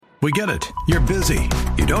We get it. You're busy.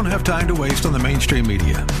 You don't have time to waste on the mainstream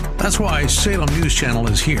media. That's why Salem News Channel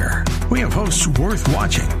is here. We have hosts worth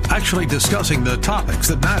watching, actually discussing the topics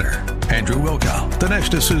that matter. Andrew Wilkow,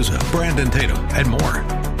 Dinesh D'Souza, Brandon Tatum, and more.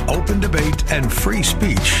 Open debate and free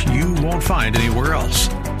speech you won't find anywhere else.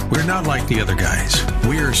 We're not like the other guys.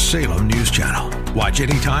 We're Salem News Channel. Watch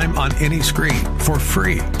anytime on any screen for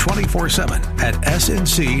free 24/7 at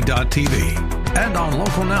snc.tv and on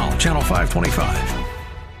Local Now, Channel 525.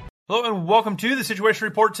 Hello and welcome to the Situation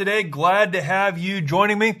Report today. Glad to have you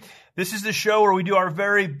joining me. This is the show where we do our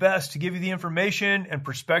very best to give you the information and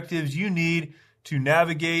perspectives you need to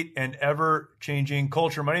navigate an ever-changing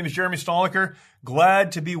culture. My name is Jeremy Stoliker.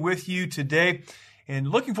 Glad to be with you today and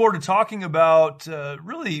looking forward to talking about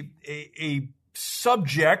really a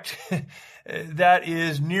subject that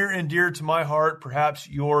is near and dear to my heart, perhaps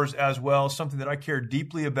yours as well, something that I care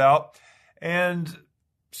deeply about, and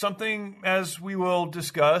something, as we will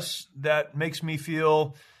discuss, that makes me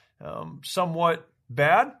feel somewhat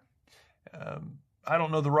bad. I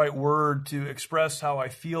don't know the right word to express how I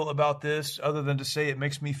feel about this other than to say it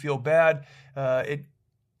makes me feel bad. It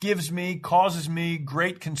causes me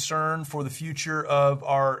great concern for the future of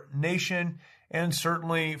our nation and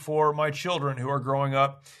certainly for my children who are growing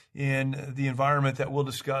up in the environment that we'll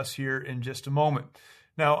discuss here in just a moment.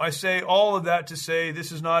 Now, I say all of that to say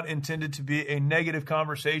this is not intended to be a negative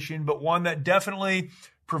conversation, but one that definitely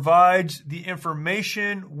provides the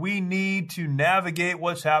information we need to navigate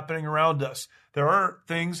what's happening around us. There are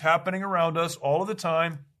things happening around us all of the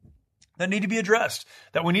time that need to be addressed,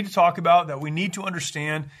 that we need to talk about, that we need to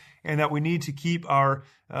understand, and that we need to keep our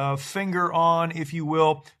finger on, if you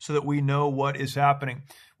will, so that we know what is happening.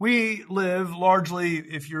 We live largely,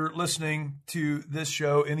 if you're listening to this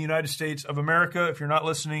show, in the United States of America. If you're not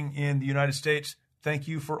listening in the United States, thank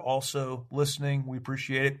you for also listening. We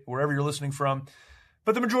appreciate it wherever you're listening from.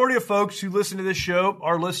 But the majority of folks who listen to this show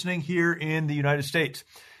are listening here in the United States.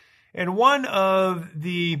 And one of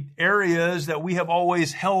the areas that we have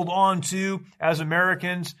always held on to as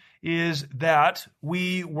Americans is that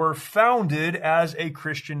we were founded as a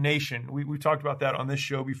Christian nation. We've talked about that on this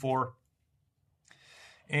show before.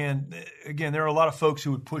 And again, there are a lot of folks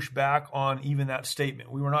who would push back on even that statement.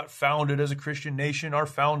 We were not founded as a Christian nation. Our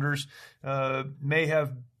founders may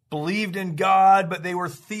have believed in God, but they were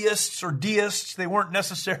theists or deists. They weren't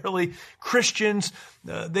necessarily Christians.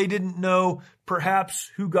 They didn't know perhaps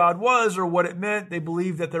who God was or what it meant. They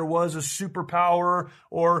believed that there was a superpower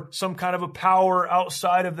or some kind of a power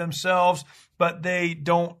outside of themselves, but they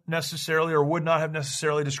don't necessarily or would not have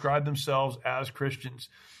necessarily described themselves as Christians.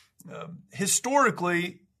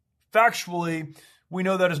 Historically, factually, we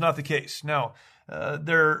know that is not the case. Now,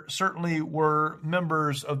 there certainly were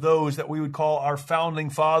members of those that we would call our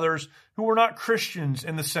founding fathers who were not Christians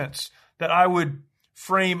in the sense that I would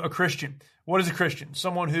frame a Christian. What is a Christian?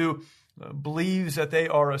 Someone who believes that they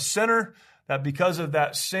are a sinner, that because of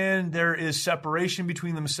that sin, there is separation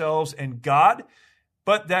between themselves and God,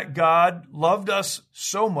 but that God loved us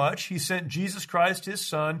so much, He sent Jesus Christ, His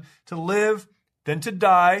Son, to live, then to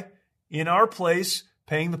die in our place,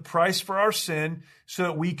 paying the price for our sin so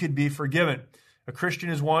that we could be forgiven. A Christian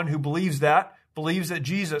is one who believes that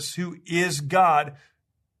Jesus, who is God,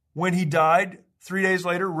 when He died, 3 days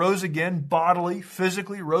later, rose again, bodily,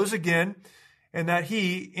 physically rose again, and that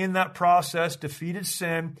He, in that process, defeated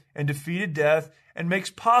sin and defeated death and makes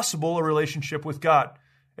possible a relationship with God.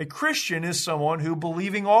 A Christian is someone who,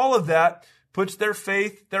 believing all of that, puts their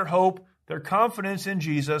faith, their hope, their confidence in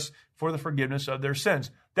Jesus for the forgiveness of their sins.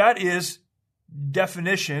 That is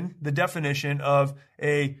the definition of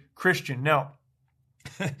a Christian. Now,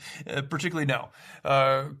 particularly now,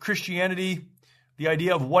 Christianity, the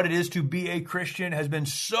idea of what it is to be a Christian has been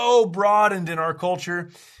so broadened in our culture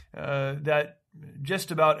that just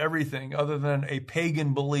about everything other than a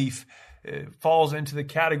pagan belief falls into the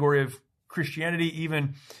category of Christianity.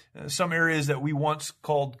 Even some areas that we once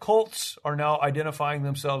called cults are now identifying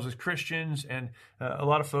themselves as Christians, and a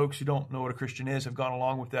lot of folks who don't know what a Christian is have gone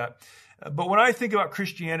along with that. But when I think about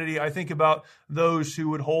Christianity, I think about those who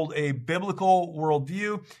would hold a biblical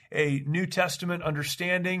worldview, a New Testament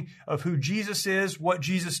understanding of who Jesus is, what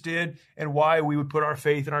Jesus did, and why we would put our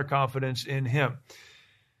faith and our confidence in Him.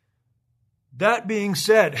 That being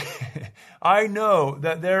said, I know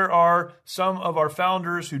that there are some of our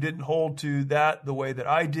founders who didn't hold to that the way that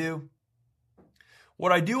I do.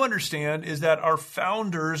 What I do understand is that our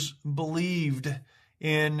founders believed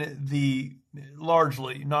in the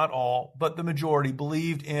largely, not all, but the majority,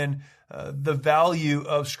 believed in the value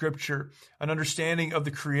of Scripture, an understanding of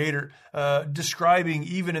the Creator, describing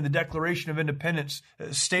even in the Declaration of Independence,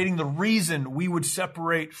 stating the reason we would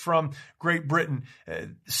separate from Great Britain,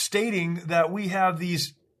 stating that we have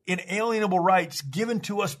these inalienable rights given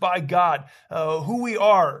to us by God. Who we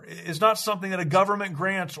are is not something that a government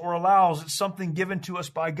grants or allows. It's something given to us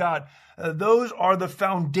by God. Those are the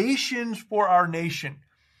foundations for our nation.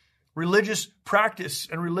 Religious practice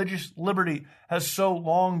and religious liberty has so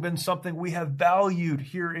long been something we have valued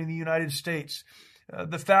here in the United States.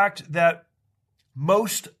 The fact that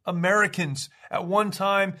most Americans at one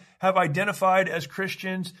time have identified as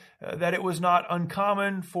Christians, that it was not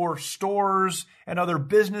uncommon for stores and other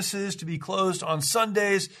businesses to be closed on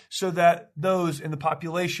Sundays so that those in the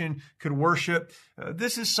population could worship.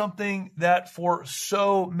 This is something that for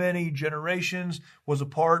so many generations was a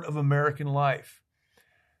part of American life.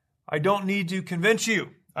 I don't need to convince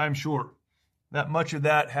you, I'm sure, that much of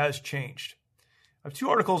that has changed. I have two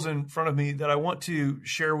articles in front of me that I want to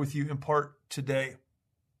share with you in part today.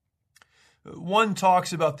 One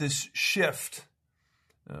talks about this shift,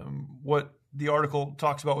 what the article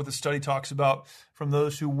talks about, what the study talks about, from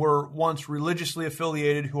those who were once religiously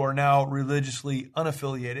affiliated who are now religiously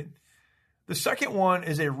unaffiliated. The second one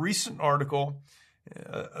is a recent article,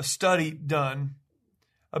 a study done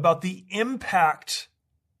about the impact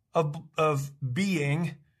of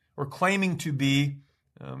being or claiming to be,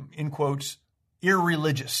 in quotes,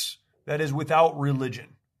 irreligious, that is, without religion.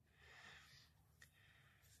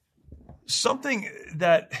 Something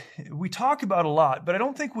that we talk about a lot, but I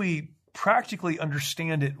don't think we practically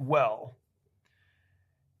understand it well,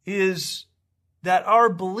 is that our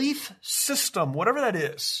belief system, whatever that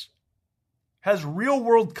is, has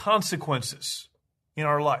real-world consequences in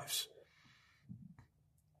our lives.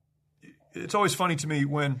 It's always funny to me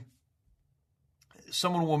when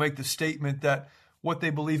someone will make the statement that what they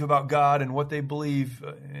believe about God and what they believe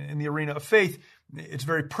in the arena of faith, it's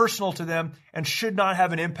very personal to them and should not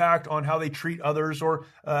have an impact on how they treat others or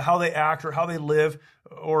how they act or how they live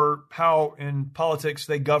or how in politics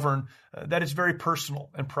they govern, that it's very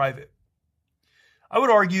personal and private. I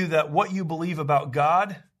would argue that what you believe about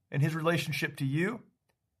God and his relationship to you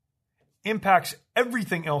impacts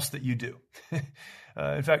everything else that you do.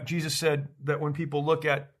 In fact, Jesus said that when people look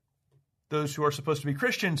at those who are supposed to be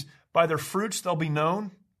Christians, by their fruits they'll be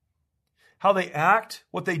known. How they act,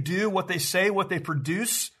 what they do, what they say, what they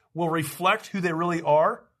produce will reflect who they really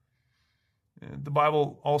are. The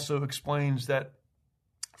Bible also explains that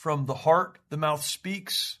from the heart, the mouth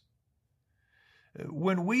speaks.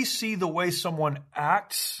 When we see the way someone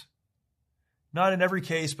acts, not in every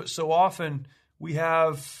case, but so often we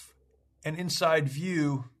have an inside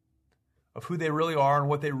view of who they really are and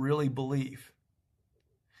what they really believe.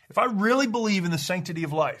 If I really believe in the sanctity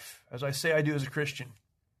of life, as I say I do as a Christian,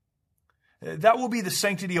 that will be the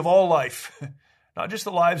sanctity of all life, not just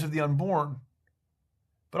the lives of the unborn.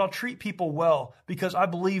 But I'll treat people well because I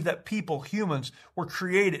believe that people, humans, were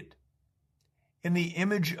created in the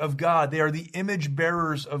image of God. They are the image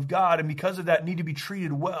bearers of God, and because of that need to be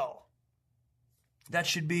treated well. That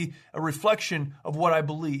should be a reflection of what I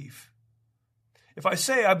believe. If I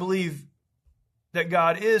say I believe that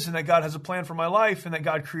God is and that God has a plan for my life and that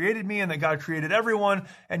God created me and that God created everyone,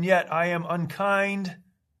 and yet I am unkind,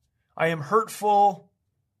 I am hurtful,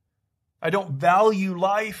 I don't value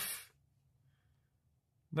life,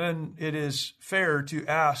 then it is fair to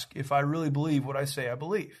ask if I really believe what I say I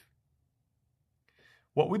believe.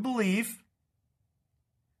 What we believe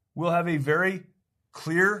will have a very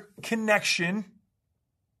clear connection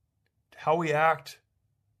to how we act,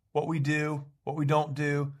 what we do, what we don't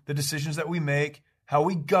do, the decisions that we make, how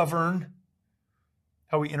we govern,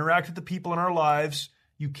 how we interact with the people in our lives.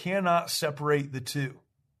 You cannot separate the two.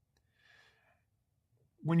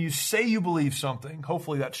 When you say you believe something,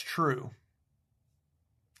 hopefully that's true.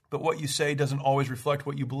 But what you say doesn't always reflect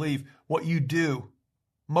what you believe. What you do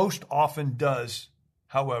most often does,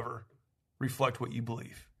 however, reflect what you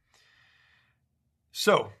believe.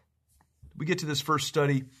 So, we get to this first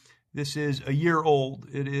study. This is a year old.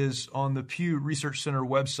 It is on the Pew Research Center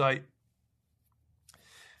website.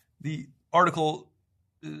 The article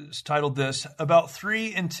is titled this: about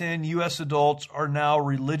 3 in 10 U.S. adults are now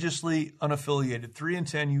religiously unaffiliated. 3 in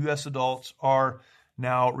 10 U.S. adults are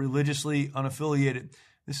now religiously unaffiliated.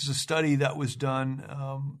 This is a study that was done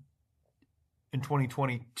in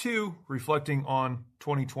 2022, reflecting on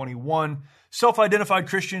 2021. Self-identified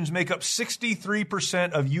Christians make up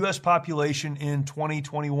 63% of U.S. population in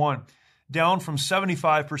 2021, down from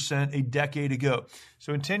 75% a decade ago.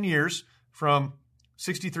 So in 10 years, from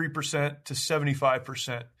 63% to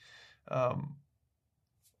 75%.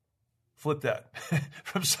 Flip that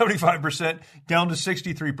from 75% down to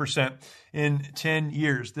 63% in 10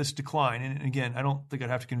 years, this decline. And again, I don't think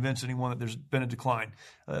I'd have to convince anyone that there's been a decline.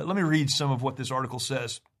 Let me read some of what this article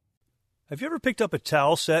says. Have you ever picked up a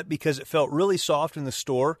towel set because it felt really soft in the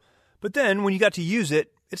store, but then when you got to use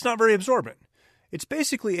it, it's not very absorbent? It's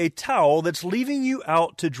basically a towel that's leaving you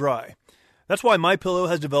out to dry. That's why MyPillow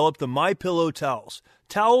has developed the MyPillow towels.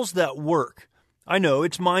 Towels that work. I know,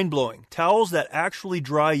 it's mind-blowing. Towels that actually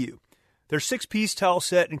dry you. Their 6-piece towel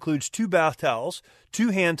set includes 2 bath towels,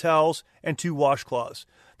 2 hand towels, and 2 washcloths.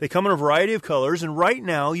 They come in a variety of colors, and right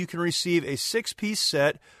now you can receive a 6-piece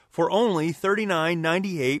set for only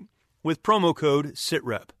 $39.98 with promo code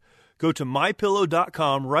SITREP. Go to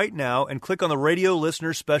MyPillow.com right now and click on the radio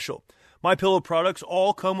listener special. MyPillow products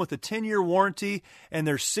all come with a 10-year warranty and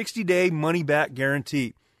their 60-day money-back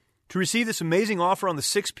guarantee. To receive this amazing offer on the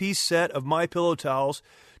 6-piece set of MyPillow towels,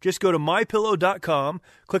 just go to MyPillow.com,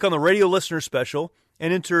 click on the radio listener special,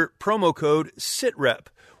 and enter promo code SITREP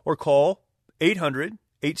or call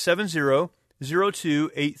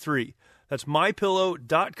 800-870-0283. That's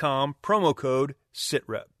MyPillow.com, promo code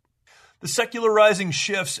SITREP. The secularizing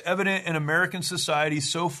shifts evident in American society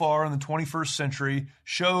so far in the 21st century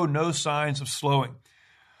show no signs of slowing.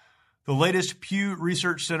 The latest Pew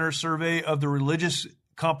Research Center survey of the religious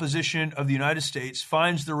composition of the United States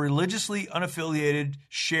finds the religiously unaffiliated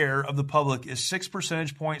share of the public is 6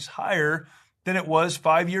 percentage points higher than it was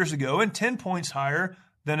 5 years ago and 10 points higher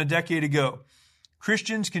than a decade ago.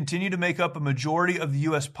 Christians continue to make up a majority of the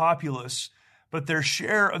U.S. populace, but their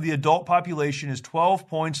share of the adult population is 12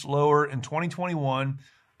 points lower in 2021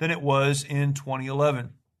 than it was in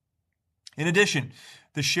 2011. In addition,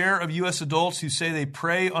 the share of U.S. adults who say they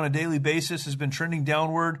pray on a daily basis has been trending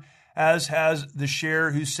downward, as has the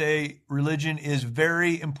share who say religion is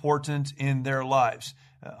very important in their lives.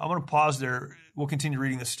 I'm going to pause there. We'll continue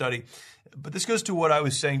reading this study. But this goes to what I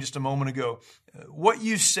was saying just a moment ago. What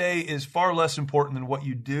you say is far less important than what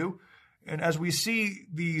you do. And as we see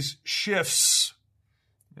these shifts,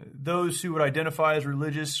 those who would identify as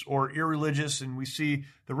religious or irreligious, and we see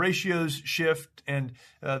the ratios shift and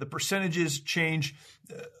the percentages change,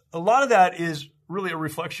 a lot of that is really a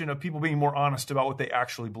reflection of people being more honest about what they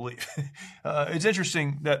actually believe. It's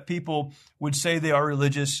interesting that people would say they are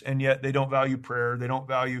religious and yet they don't value prayer, they don't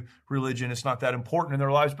value religion, it's not that important in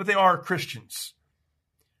their lives, but they are Christians.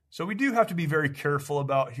 So we do have to be very careful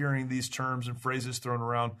about hearing these terms and phrases thrown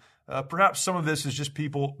around. Perhaps some of this is just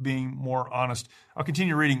people being more honest. I'll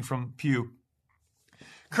continue reading from Pew.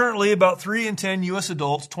 Currently, about 3 in 10 U.S.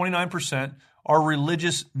 adults, 29%, are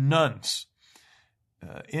religious nones.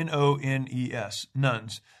 N-O-N-E-S,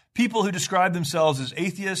 nuns. People who describe themselves as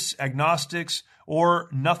atheists, agnostics, or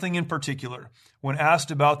nothing in particular when asked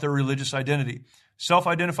about their religious identity.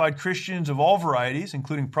 Self-identified Christians of all varieties,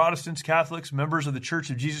 including Protestants, Catholics, members of the Church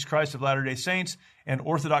of Jesus Christ of Latter-day Saints, and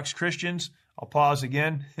Orthodox Christians. I'll pause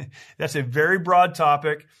again. That's a very broad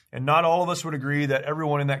topic, and not all of us would agree that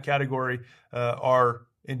everyone in that category are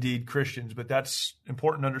indeed Christians, but that's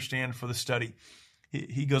important to understand for the study.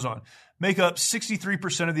 He goes on. Make up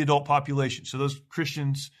 63% of the adult population. So those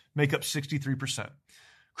Christians make up 63%.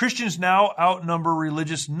 Christians now outnumber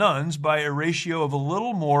religious nones by a ratio of a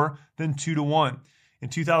little more than 2 to 1. In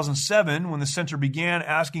 2007, when the center began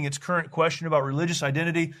asking its current question about religious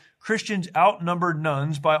identity, Christians outnumbered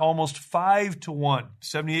nones by almost 5 to 1,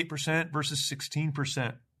 78% versus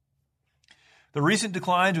 16%. The recent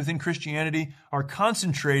declines within Christianity are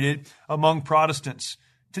concentrated among Protestants.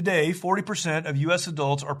 Today, 40% of U.S.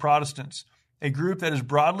 adults are Protestants, a group that is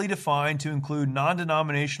broadly defined to include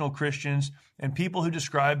non-denominational Christians and people who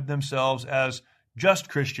describe themselves as just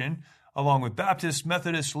Christian, along with Baptists,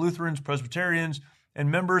 Methodists, Lutherans, Presbyterians, and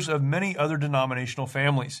members of many other denominational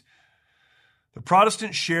families. The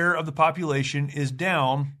Protestant share of the population is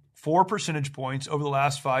down 4 percentage points over the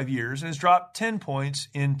last 5 years and has dropped 10 points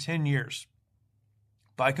in 10 years.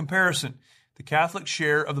 By comparison, the Catholic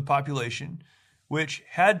share of the population, which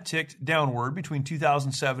had ticked downward between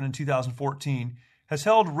 2007 and 2014, has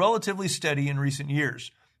held relatively steady in recent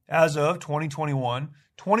years. As of 2021,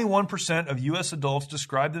 21% of U.S. adults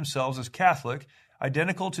describe themselves as Catholic,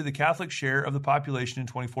 identical to the Catholic share of the population in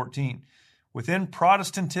 2014. Within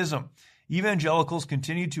Protestantism, evangelicals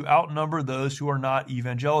continue to outnumber those who are not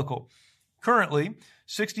evangelical. Currently,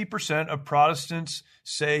 60% of Protestants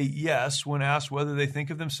say yes when asked whether they think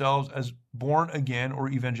of themselves as born again or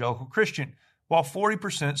evangelical Christian, while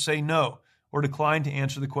 40% say no or decline to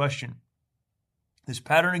answer the question. This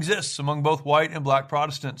pattern exists among both white and black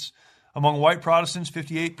Protestants. Among white Protestants,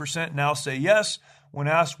 58% now say yes when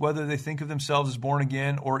asked whether they think of themselves as born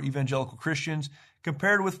again or evangelical Christians,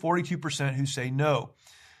 compared with 42% who say no.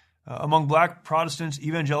 Among black Protestants,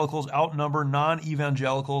 evangelicals outnumber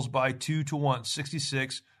non-evangelicals by 2-1,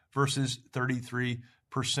 66 versus 33%.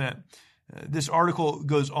 This article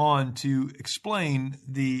goes on to explain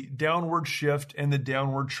the downward shift and the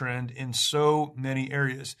downward trend in so many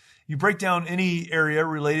areas. You break down any area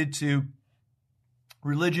related to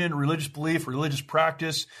religion, religious belief, religious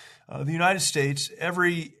practice, the United States,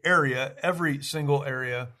 every single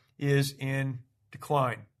area is in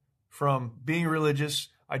decline. From being religious,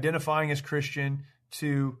 identifying as Christian,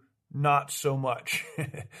 to not so much.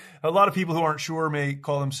 A lot of people who aren't sure may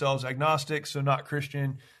call themselves agnostic, so not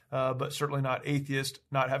Christian, but certainly not atheist,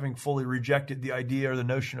 not having fully rejected the idea or the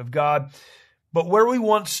notion of God. But where we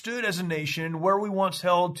once stood as a nation, where we once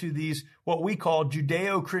held to these, what we call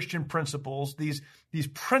Judeo-Christian principles, these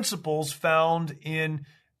principles found in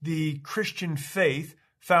the Christian faith,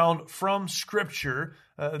 found from Scripture,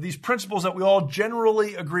 these principles that we all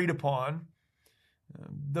generally agreed upon,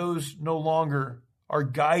 those no longer are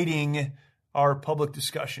guiding our public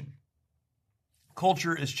discussion.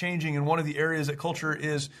 Culture is changing, and one of the areas that culture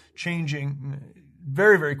is changing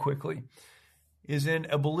very, very quickly is in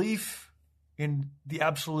a belief in the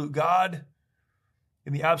absolute God,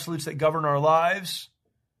 in the absolutes that govern our lives,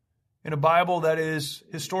 in a Bible that is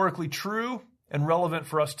historically true and relevant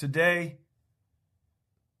for us today,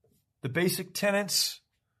 the basic tenets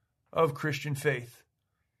of Christian faith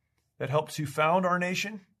that helped to found our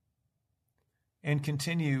nation and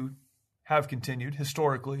have continued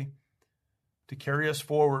historically to carry us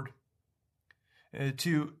forward,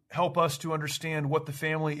 to help us to understand what the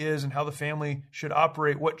family is and how the family should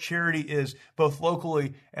operate, what charity is, both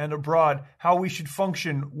locally and abroad, how we should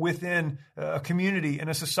function within a community and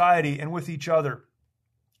a society and with each other,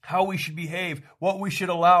 how we should behave, what we should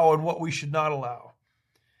allow and what we should not allow.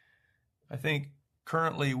 I think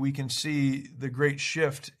currently we can see the great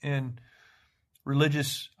shift in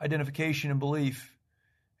religious identification and belief,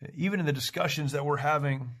 even in the discussions that we're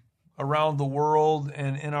having around the world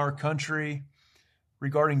and in our country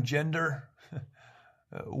regarding gender.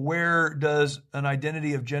 Where does an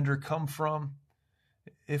identity of gender come from?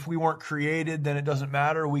 If we weren't created, then it doesn't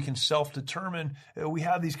matter. We can self-determine. We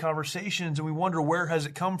have these conversations and we wonder, where has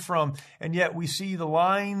it come from? And yet we see the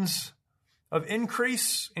lines of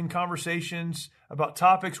increase in conversations about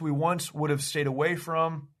topics we once would have stayed away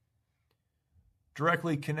from,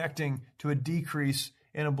 directly connecting to a decrease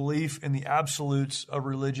in a belief in the absolutes of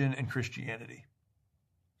religion and Christianity.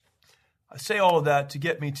 I say all of that to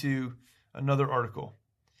get me to another article.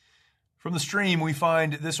 From the Stream, we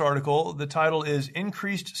find this article. The title is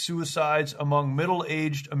Increased Suicides Among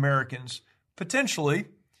Middle-Aged Americans, potentially,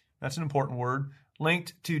 that's an important word,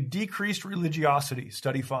 linked to decreased religiosity,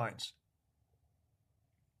 study finds.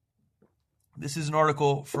 This is an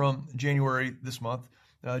article from January this month,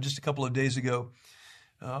 just a couple of days ago.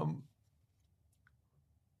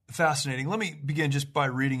 Fascinating. Let me begin just by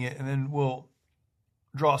reading it, and then we'll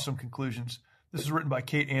draw some conclusions. This is written by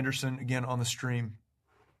Kate Anderson, again on the Stream.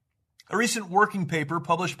 A recent working paper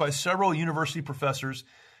published by several university professors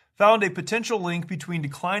found a potential link between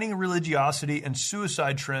declining religiosity and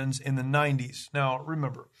suicide trends in the 90s. Now,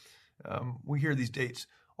 remember, we hear these dates.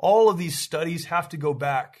 All of these studies have to go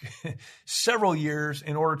back several years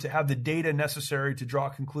in order to have the data necessary to draw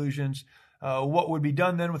conclusions. What would be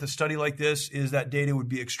done then with a study like this is that data would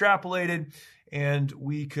be extrapolated and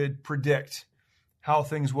we could predict how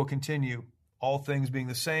things will continue, all things being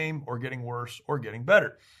the same or getting worse or getting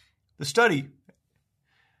better. The study,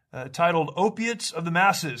 titled Opiates of the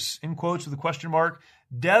Masses, in quotes with a question mark,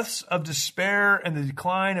 Deaths of Despair and the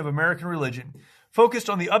Decline of American Religion, focused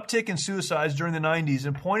on the uptick in suicides during the 90s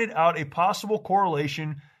and pointed out a possible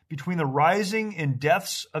correlation between the rising in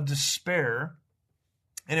deaths of despair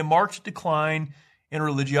and a marked decline in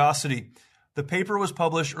religiosity. The paper was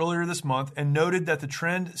published earlier this month and noted that the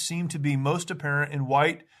trend seemed to be most apparent in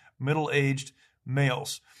white, middle-aged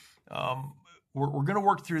males. We're going to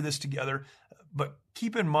work through this together, but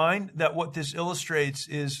keep in mind that what this illustrates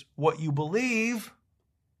is what you believe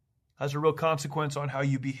has a real consequence on how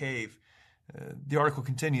you behave. The article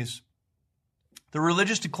continues. The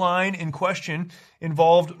religious decline in question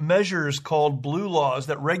involved measures called blue laws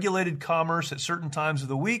that regulated commerce at certain times of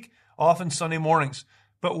the week, often Sunday mornings,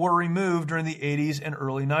 but were removed during the 80s and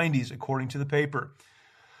early 90s, according to the paper.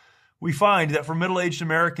 We find that for middle-aged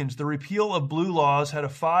Americans, the repeal of blue laws had a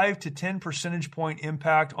 5 to 10 percentage point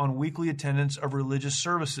impact on weekly attendance of religious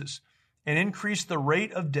services and increased the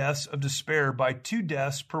rate of deaths of despair by 2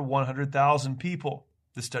 deaths per 100,000 people,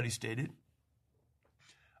 the study stated.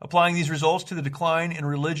 Applying these results to the decline in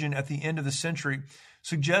religion at the end of the century,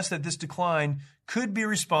 suggests that this decline could be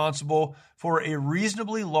responsible for a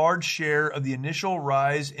reasonably large share of the initial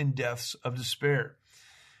rise in deaths of despair.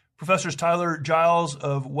 Professors Tyler Giles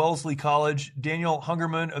of Wellesley College, Daniel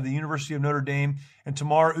Hungerman of the University of Notre Dame, and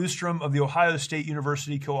Tamar Oostrom of The Ohio State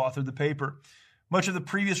University co-authored the paper. Much of the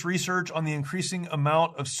previous research on the increasing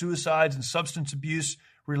amount of suicides and substance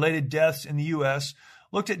abuse-related deaths in the U.S.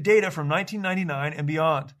 looked at data from 1999 and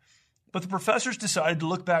beyond. But the professors decided to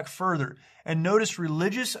look back further and noticed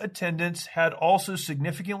religious attendance had also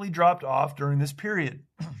significantly dropped off during this period.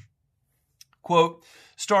 Quote,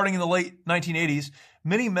 starting in the late 1980s,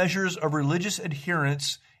 many measures of religious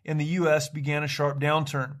adherence in the U.S. began a sharp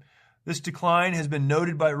downturn. This decline has been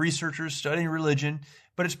noted by researchers studying religion,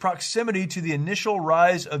 but its proximity to the initial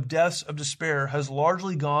rise of deaths of despair has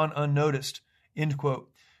largely gone unnoticed, end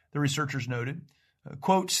quote, the researchers noted.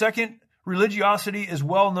 Quote, second, religiosity is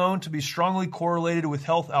well known to be strongly correlated with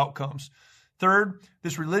health outcomes. Third,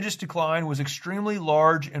 this religious decline was extremely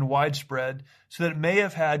large and widespread, so that it may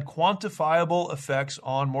have had quantifiable effects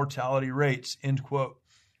on mortality rates, end quote.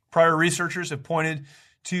 Prior researchers have pointed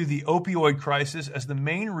to the opioid crisis as the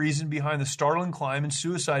main reason behind the startling climb in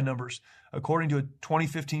suicide numbers, according to a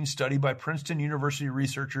 2015 study by Princeton University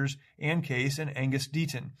researchers Ann Case and Angus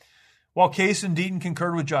Deaton. While Case and Deaton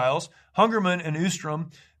concurred with Giles, Hungerman and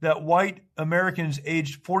Oostrom that white Americans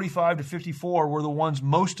aged 45 to 54 were the ones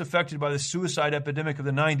most affected by the suicide epidemic of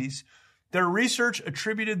the 90s. Their research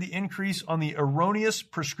attributed the increase on the erroneous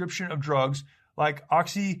prescription of drugs like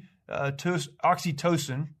oxytocin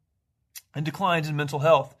and declines in mental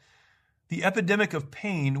health. The epidemic of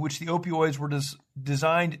pain, which the opioids were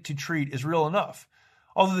designed to treat, is real enough,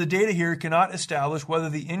 although the data here cannot establish whether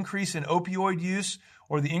the increase in opioid use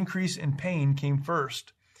or the increase in pain came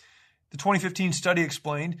first. The 2015 study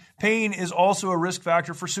explained, pain is also a risk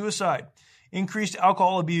factor for suicide. Increased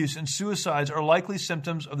alcohol abuse and suicides are likely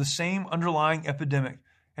symptoms of the same underlying epidemic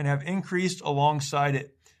and have increased alongside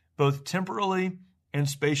it, both temporally and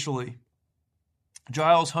spatially.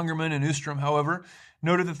 Giles, Hungerman, and Oostrom, however,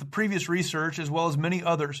 noted that the previous research, as well as many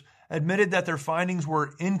others, admitted that their findings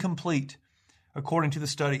were incomplete, according to the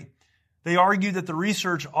study. They argued that the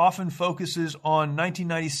research often focuses on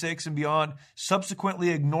 1996 and beyond,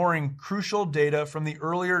 subsequently ignoring crucial data from the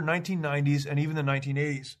earlier 1990s and even the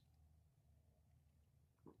 1980s.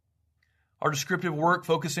 Our descriptive work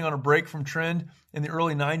focusing on a break from trend in the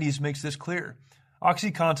early 90s makes this clear.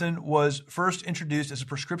 OxyContin was first introduced as a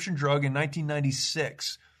prescription drug in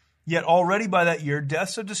 1996, yet already by that year,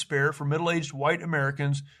 deaths of despair for middle-aged white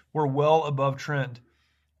Americans were well above trend.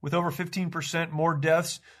 With over 15% more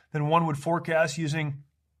deaths than one would forecast using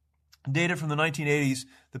data from the 1980s,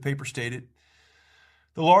 the paper stated.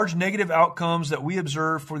 The large negative outcomes that we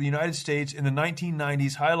observed for the United States in the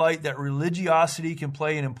 1990s highlight that religiosity can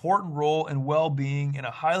play an important role in well-being in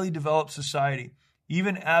a highly developed society,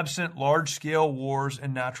 even absent large-scale wars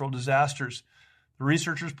and natural disasters. The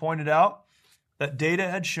researchers pointed out that data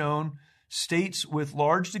had shown states with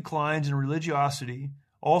large declines in religiosity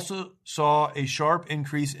also saw a sharp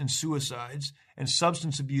increase in suicides and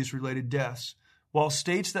substance abuse-related deaths, while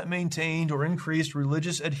states that maintained or increased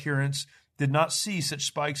religious adherence did not see such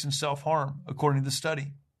spikes in self-harm, according to the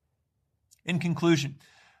study. In conclusion,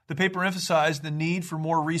 the paper emphasized the need for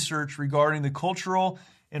more research regarding the cultural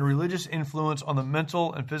and religious influence on the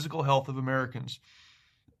mental and physical health of Americans.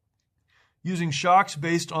 Using shocks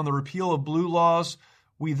based on the repeal of blue laws,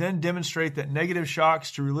 we then demonstrate that negative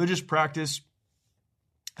shocks to religious practice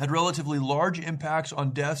had relatively large impacts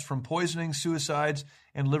on deaths from poisoning, suicides,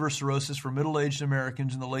 and liver cirrhosis for middle-aged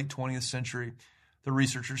Americans in the late 20th century, the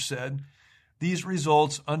researchers said. These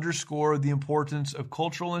results underscore the importance of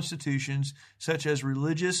cultural institutions such as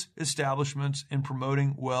religious establishments in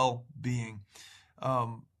promoting well-being.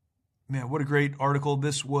 Man, what a great article.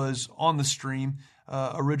 This was on the stream.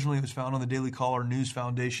 Originally, it was found on the Daily Caller News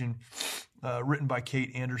Foundation, written by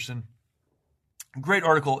Kate Anderson. Great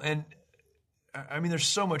article. And I mean, there's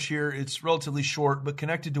so much here. It's relatively short, but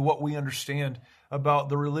connected to what we understand about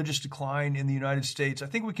the religious decline in the United States, I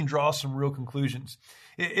think we can draw some real conclusions.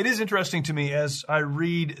 It is interesting to me as I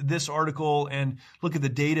read this article and look at the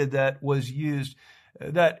data that was used,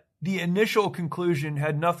 that the initial conclusion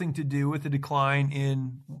had nothing to do with the decline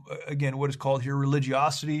in, again, what is called here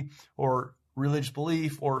religiosity or religious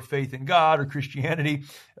belief or faith in God or Christianity,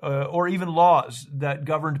 or even laws that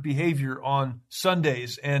governed behavior on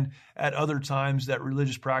Sundays and at other times that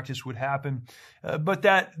religious practice would happen. But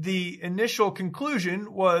that the initial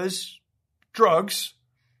conclusion was drugs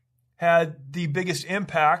had the biggest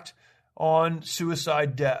impact on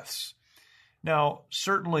suicide deaths. Now,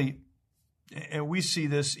 certainly, and we see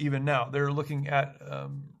this even now, they're looking at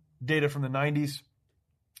data from the 90s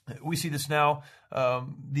We see this now.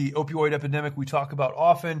 The opioid epidemic we talk about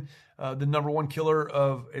often, the number one killer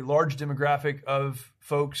of a large demographic of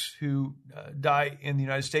folks who die in the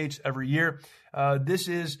United States every year. This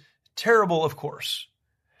is terrible, of course.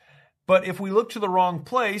 But if we look to the wrong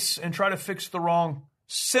place and try to fix the wrong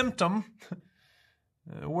symptom,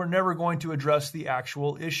 we're never going to address the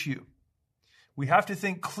actual issue. We have to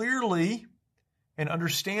think clearly and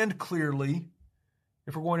understand clearly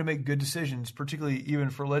if we're going to make good decisions, particularly even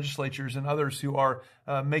for legislatures and others who are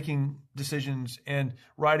making decisions and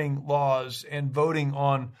writing laws and voting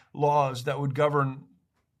on laws that would govern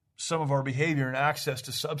some of our behavior and access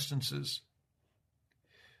to substances.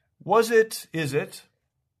 Is it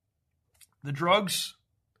the drugs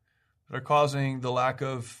that are causing the lack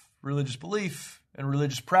of religious belief and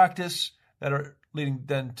religious practice that are leading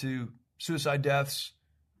then to suicide deaths?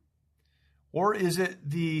 Or is it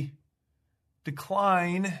the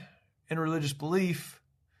decline in religious belief,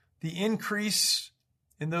 the increase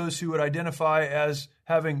in those who would identify as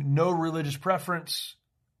having no religious preference,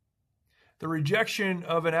 the rejection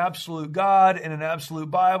of an absolute God and an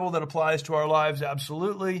absolute Bible that applies to our lives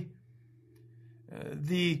absolutely,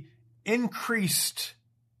 the increased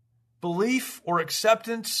belief or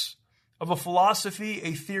acceptance of a philosophy,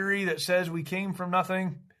 a theory that says we came from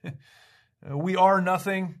nothing, we are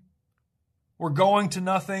nothing, we're going to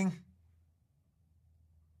nothing?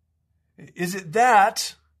 Is it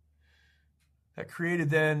that created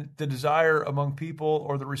then the desire among people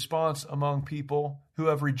or the response among people who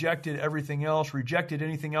have rejected everything else, rejected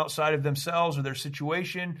anything outside of themselves or their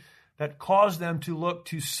situation, that caused them to look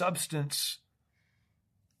to substance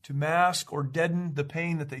to mask or deaden the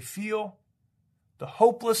pain that they feel, the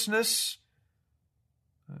hopelessness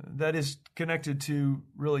that is connected to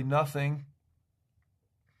really nothing,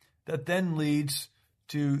 that then leads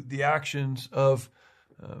to the actions of,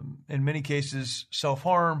 in many cases,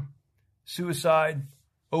 self-harm, suicide,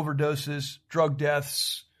 overdoses, drug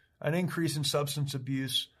deaths, an increase in substance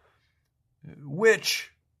abuse.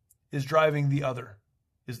 Which is driving the other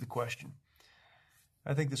is the question.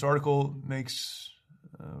 I think this article makes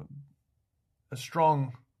a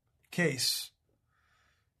strong case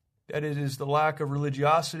that it is the lack of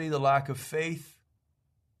religiosity, the lack of faith,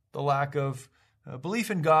 the lack of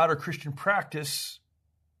belief in God or Christian practice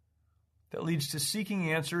that leads to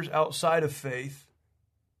seeking answers outside of faith.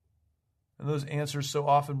 And those answers so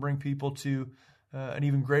often bring people to an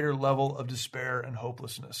even greater level of despair and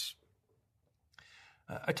hopelessness.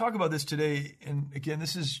 I talk about this today, and again,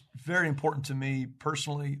 this is very important to me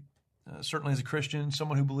personally, certainly as a Christian,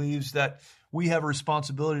 someone who believes that we have a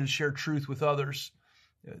responsibility to share truth with others.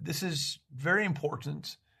 This is very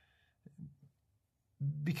important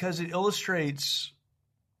because it illustrates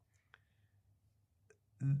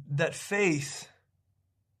that faith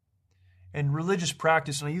and religious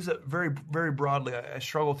practice, and I use that very, very broadly. I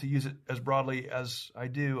struggle to use it as broadly as I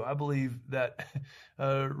do. I believe that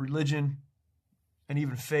religion and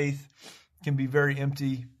even faith can be very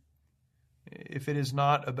empty if it is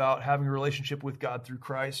not about having a relationship with God through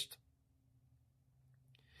Christ.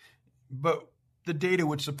 But the data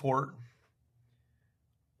would support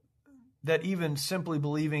that even simply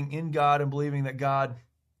believing in God and believing that God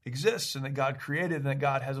exists and that God created and that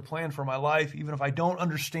God has a plan for my life, even if I don't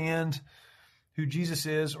understand who Jesus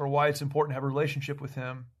is or why it's important to have a relationship with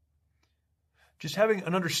him, just having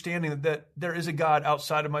an understanding that there is a God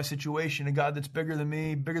outside of my situation, a God that's bigger than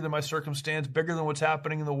me, bigger than my circumstance, bigger than what's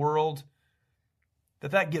happening in the world,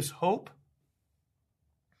 that gives hope.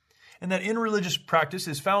 And that in religious practice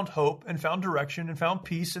is found hope and found direction and found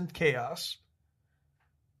peace and chaos.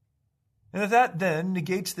 And that then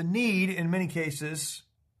negates the need, in many cases,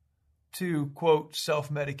 to, quote,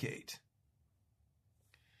 self-medicate.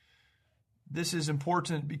 This is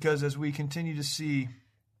important because as we continue to see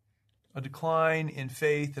a decline in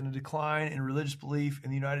faith and a decline in religious belief in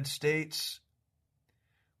the United States,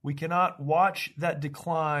 we cannot watch that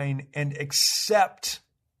decline and accept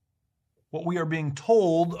what we are being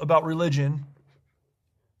told about religion,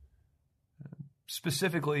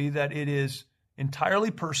 specifically that it is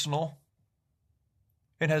entirely personal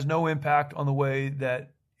and has no impact on the way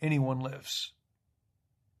that anyone lives.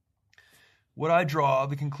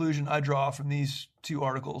 The conclusion I draw from these two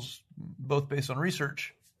articles, both based on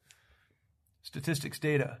research, statistics,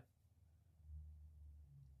 data,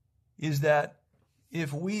 is that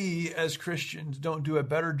if we as Christians don't do a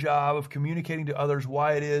better job of communicating to others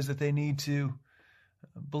why it is that they need to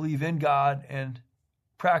believe in God and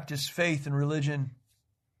practice faith and religion,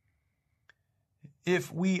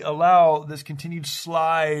 if we allow this continued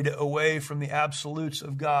slide away from the absolutes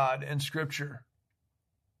of God and Scripture,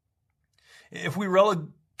 if we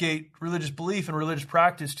relegate relegate religious belief and religious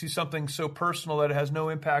practice to something so personal that it has no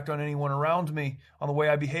impact on anyone around me, on the way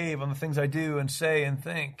I behave, on the things I do and say and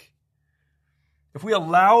think. If we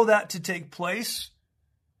allow that to take place,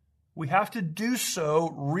 we have to do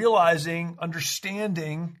so realizing,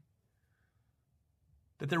 understanding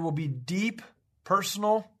that there will be deep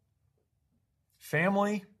personal,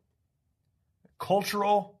 family,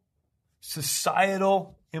 cultural,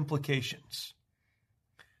 societal implications.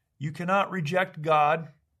 You cannot reject God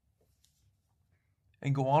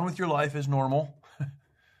and go on with your life as normal.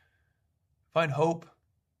 Find hope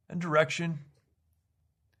and direction,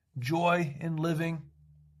 joy in living.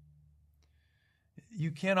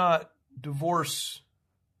 You cannot divorce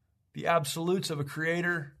the absolutes of a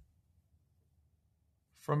creator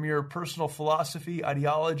from your personal philosophy,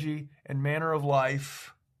 ideology, and manner of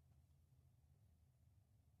life,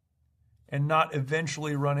 and not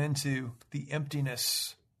eventually run into the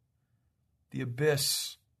emptiness, the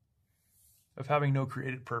abyss of having no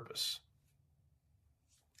created purpose.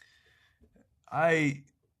 I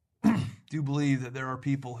do believe that there are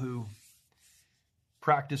people who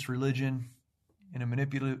practice religion in a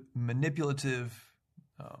manipulative,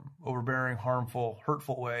 overbearing, harmful,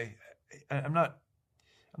 hurtful way. I'm not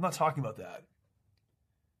talking about that.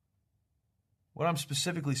 What I'm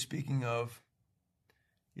specifically speaking of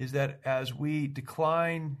is that as we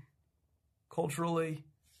decline culturally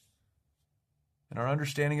in our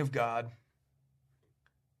understanding of God,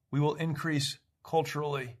 we will increase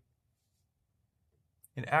culturally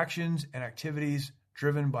in actions and activities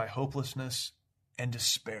driven by hopelessness and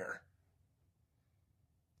despair.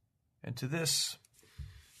 And to this,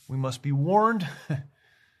 we must be warned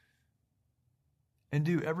and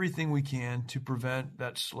do everything we can to prevent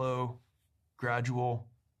that slow, gradual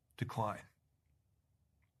decline.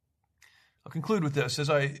 I'll conclude with this. As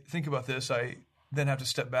I think about this, I then have to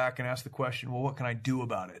step back and ask the question, well, what can I do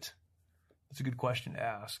about it? That's a good question to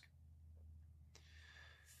ask.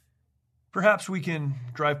 Perhaps we can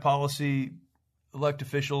drive policy, elect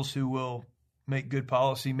officials who will make good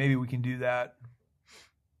policy. Maybe we can do that.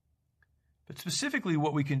 But specifically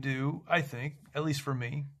what we can do, I think, at least for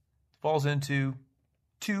me, falls into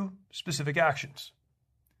two specific actions.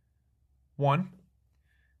 One,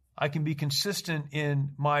 I can be consistent in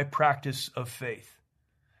my practice of faith.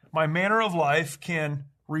 My manner of life can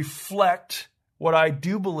reflect what I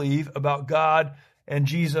do believe about God and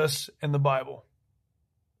Jesus and the Bible.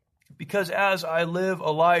 Because as I live a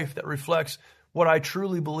life that reflects what I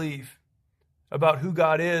truly believe about who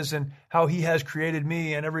God is and how He has created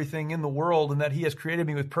me and everything in the world, and that He has created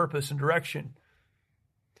me with purpose and direction,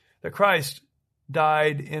 that Christ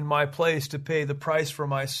died in my place to pay the price for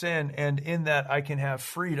my sin, and in that I can have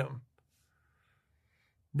freedom.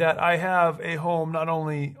 That I have a home not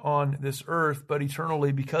only on this earth, but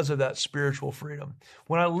eternally because of that spiritual freedom.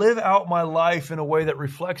 When I live out my life in a way that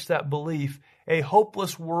reflects that belief, a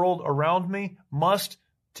hopeless world around me must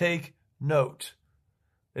take note.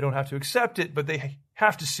 They don't have to accept it, but they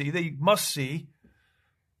have to see, they must see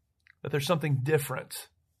that there's something different.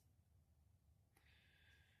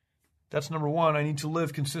 That's number one. I need to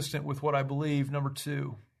live consistent with what I believe. Number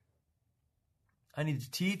two, I need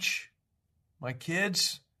to teach my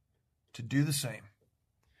kids to do the same.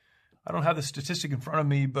 I don't have the statistic in front of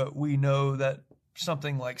me, but we know that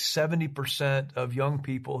something like 70% of young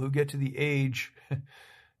people who get to the age,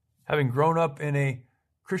 having grown up in a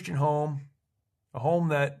Christian home, a home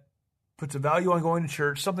that puts a value on going to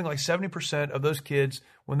church, something like 70% of those kids,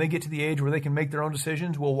 when they get to the age where they can make their own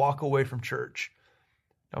decisions, will walk away from church.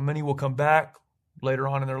 Now, many will come back later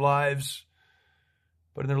on in their lives,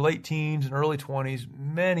 but in their late teens and early 20s,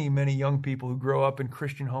 many, many young people who grow up in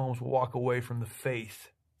Christian homes will walk away from the faith.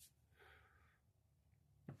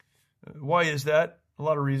 Why is that? A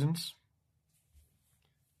lot of reasons.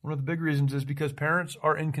 One of the big reasons is because parents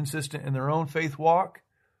are inconsistent in their own faith walk,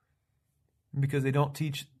 and because they don't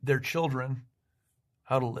teach their children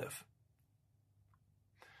how to live.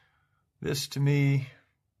 This, to me,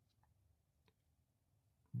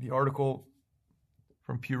 the article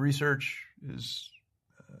from Pew Research is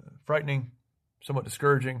frightening, somewhat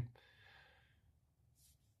discouraging.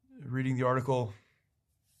 Reading the article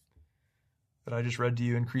that I just read to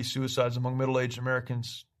you, increased suicides among middle-aged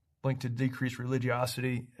Americans linked to decreased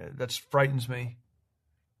religiosity, that frightens me.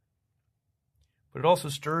 But it also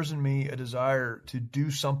stirs in me a desire to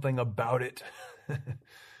do something about it.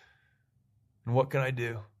 And what can I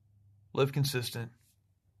do? Live consistent,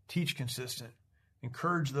 teach consistent,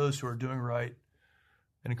 encourage those who are doing right,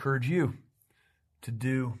 and encourage you to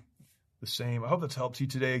do the same. I hope that's helped you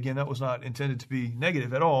today. Again, that was not intended to be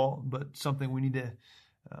negative at all, but something we need to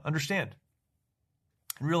understand.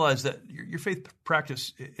 realize that your faith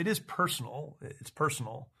practice, it is personal. It's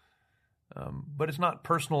personal. But it's not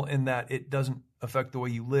personal in that it doesn't affect the way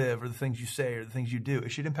you live or the things you say or the things you do.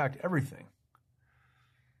 It should impact everything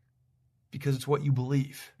because it's what you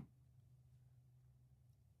believe.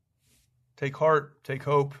 Take heart, take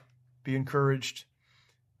hope, be encouraged,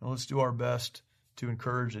 and let's do our best to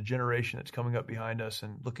encourage a generation that's coming up behind us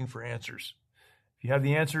and looking for answers. If you have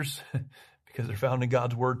the answers, because they're found in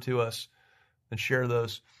God's word to us, then share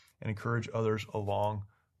those and encourage others along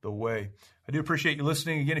the way. I do appreciate you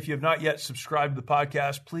listening. Again, if you have not yet subscribed to the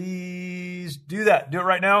podcast, please do that. Do it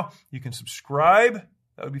right now. You can subscribe.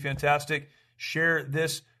 That would be fantastic. Share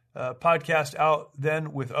this podcast out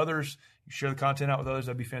then with others. You share the content out with others.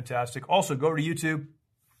 That'd be fantastic. Also, go to YouTube.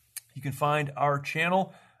 You can find our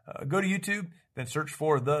channel. Go to YouTube, then search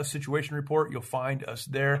for The Situation Report. You'll find us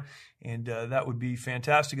there, and that would be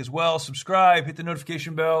fantastic as well. Subscribe, hit the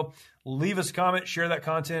notification bell, leave us a comment, share that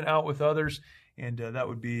content out with others, and that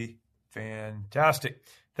would be fantastic.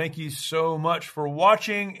 Thank you so much for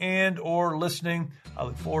watching and or listening. I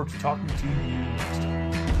look forward to talking to you next time.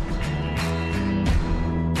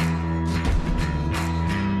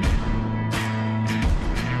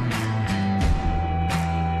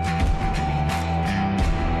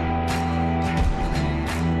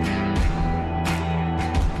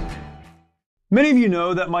 Many of you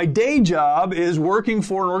know that my day job is working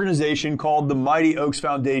for an organization called the Mighty Oaks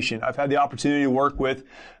Foundation. I've had the opportunity to work with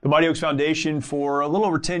the Mighty Oaks Foundation for a little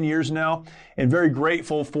over 10 years now, and very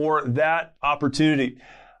grateful for that opportunity.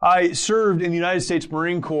 I served in the United States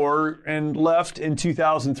Marine Corps and left in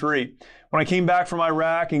 2003. When I came back from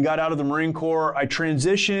Iraq and got out of the Marine Corps, I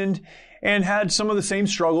transitioned and had some of the same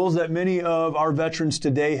struggles that many of our veterans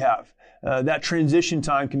today have. That transition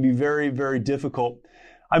time can be very, very difficult.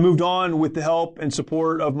 I moved on with the help and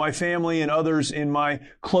support of my family and others in my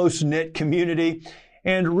close-knit community,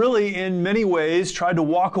 and really in many ways tried to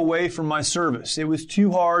walk away from my service. It was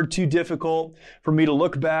too hard, too difficult for me to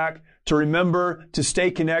look back, to remember, to stay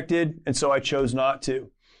connected, and so I chose not to.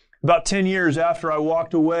 About 10 years after I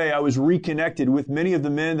walked away, I was reconnected with many of the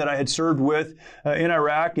men that I had served with in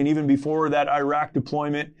Iraq and even before that Iraq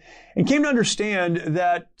deployment, and came to understand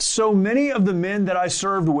that so many of the men that I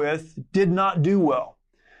served with did not do well.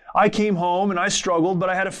 I came home and I struggled, but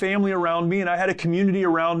I had a family around me and I had a community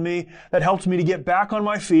around me that helped me to get back on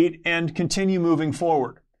my feet and continue moving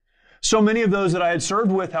forward. So many of those that I had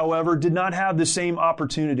served with, however, did not have the same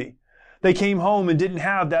opportunity. They came home and didn't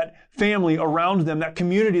have that family around them, that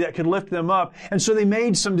community that could lift them up. And so they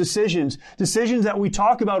made some decisions that we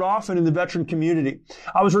talk about often in the veteran community.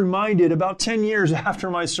 I was reminded about 10 years after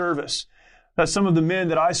my service that some of the men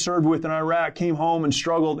that I served with in Iraq came home and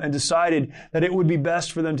struggled and decided that it would be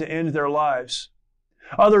best for them to end their lives.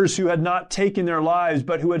 Others who had not taken their lives,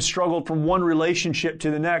 but who had struggled from one relationship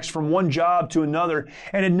to the next, from one job to another,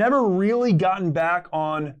 and had never really gotten back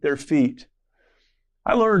on their feet.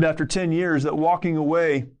 I learned after 10 years that walking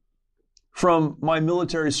away from my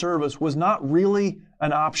military service was not really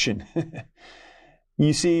an option.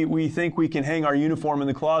 You see, we think we can hang our uniform in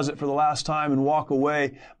the closet for the last time and walk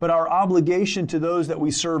away, but our obligation to those that we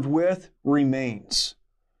served with remains.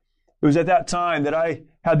 It was at that time that I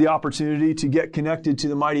had the opportunity to get connected to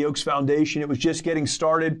the Mighty Oaks Foundation. It was just getting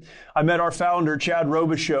started. I met our founder, Chad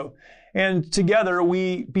Robichaux, and together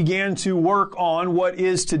we began to work on what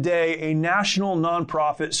is today a national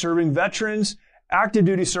nonprofit serving veterans, active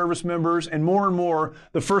duty service members, and more,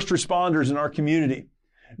 the first responders in our community.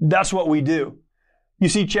 That's what we do. You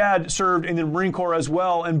see, Chad served in the Marine Corps as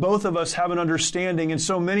well, and both of us have an understanding, and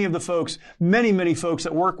so many of the folks, many folks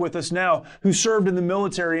that work with us now who served in the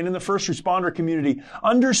military and in the first responder community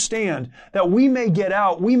understand that we may get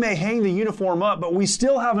out, we may hang the uniform up, but we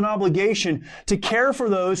still have an obligation to care for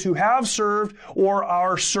those who have served or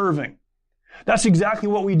are serving. That's exactly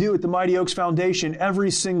what we do at the Mighty Oaks Foundation every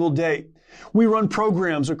single day. We run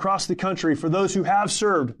programs across the country for those who have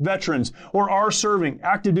served, veterans, or are serving,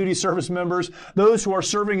 active duty service members, those who are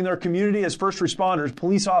serving in their community as first responders,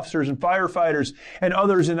 police officers and firefighters, and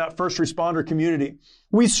others in that first responder community.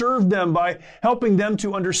 We serve them by helping them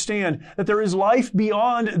to understand that there is life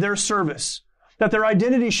beyond their service, that their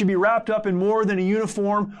identity should be wrapped up in more than a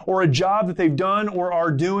uniform or a job that they've done or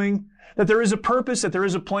are doing, that there is a purpose, that there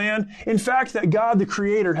is a plan. In fact, that God, the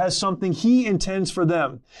Creator, has something He intends for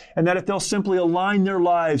them. And that if they'll simply align their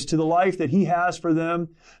lives to the life that He has for them,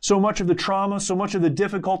 so much of the trauma, so much of the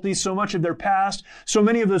difficulties, so much of their past, so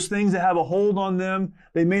many of those things that have a hold on them,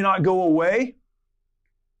 they may not go away,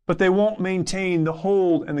 but they won't maintain the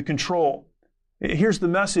hold and the control. Here's the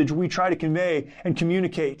message we try to convey and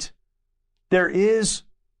communicate. There is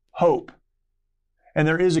hope. And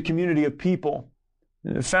there is a community of people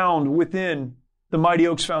found within the Mighty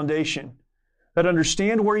Oaks Foundation that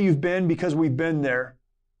understand where you've been because we've been there.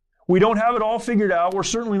 We don't have it all figured out. We're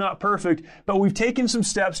certainly not perfect, but we've taken some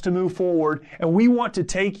steps to move forward, and we want to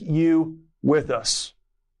take you with us.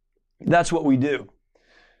 That's what we do.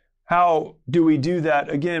 How do we do that?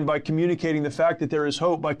 Again, by communicating the fact that there is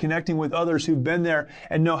hope, by connecting with others who've been there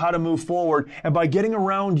and know how to move forward, and by getting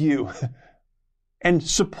around you and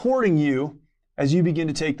supporting you as you begin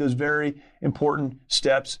to take those very important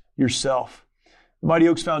steps yourself. The Mighty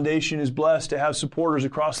Oaks Foundation is blessed to have supporters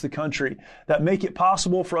across the country that make it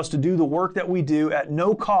possible for us to do the work that we do at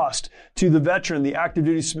no cost to the veteran, the active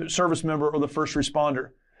duty service member, or the first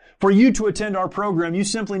responder. For you to attend our program, you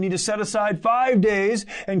simply need to set aside 5 days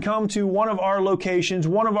and come to one of our locations,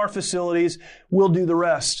 one of our facilities. We'll do the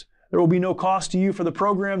rest. There will be no cost to you for the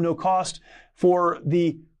program, no cost for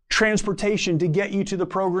the transportation to get you to the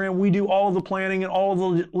program. We do all of the planning and all of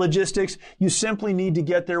the logistics. You simply need to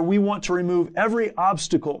get there. We want to remove every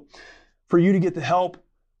obstacle for you to get the help,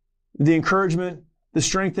 the encouragement, the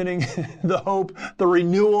strengthening, the hope, the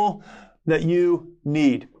renewal that you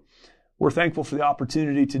need. We're thankful for the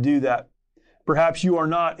opportunity to do that. Perhaps you are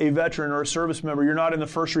not a veteran or a service member. You're not in the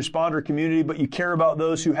first responder community, but you care about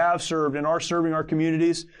those who have served and are serving our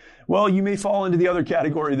communities. Well, you may fall into the other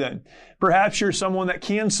category then. Perhaps you're someone that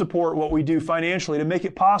can support what we do financially to make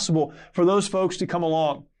it possible for those folks to come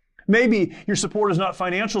along. Maybe your support is not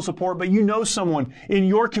financial support, but you know someone in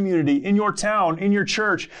your community, in your town, in your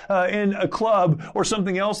church, in a club, or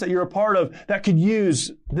something else that you're a part of that could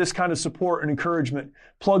use this kind of support and encouragement.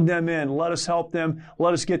 Plug them in. Let us help them.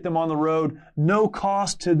 Let us get them on the road. No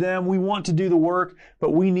cost to them. We want to do the work,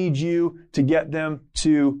 but we need you to get them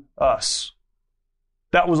to us.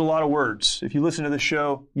 That was a lot of words. If you listen to the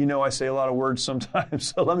show, you know I say a lot of words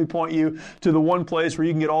sometimes. So let me point you to the one place where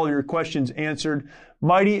you can get all your questions answered.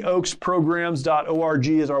 MightyOaksPrograms.org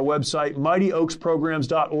is our website,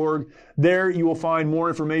 MightyOaksPrograms.org. There you will find more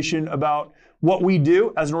information about what we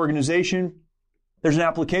do as an organization. There's an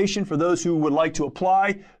application for those who would like to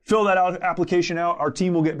apply. Fill that application out. Our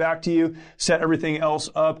team will get back to you, set everything else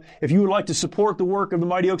up. If you would like to support the work of the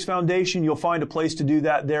Mighty Oaks Foundation, you'll find a place to do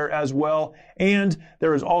that there as well. And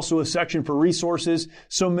there is also a section for resources.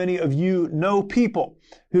 So many of you know people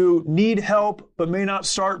who need help but may not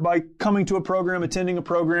start by coming to a program, attending a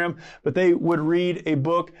program, but they would read a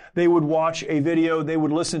book, they would watch a video, they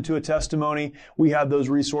would listen to a testimony. We have those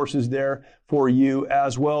resources there for you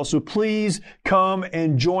as well. So please come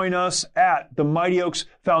and join us at the Mighty Oaks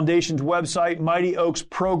Foundation's website,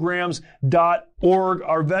 MightyOaksPrograms.org.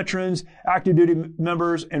 Our veterans, active duty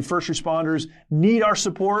members, and first responders need our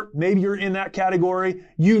support. Maybe you're in that category.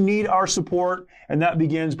 You need our support, and that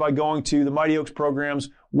begins by going to the Mighty Oaks Programs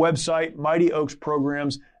website,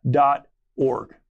 MightyOaksPrograms.org.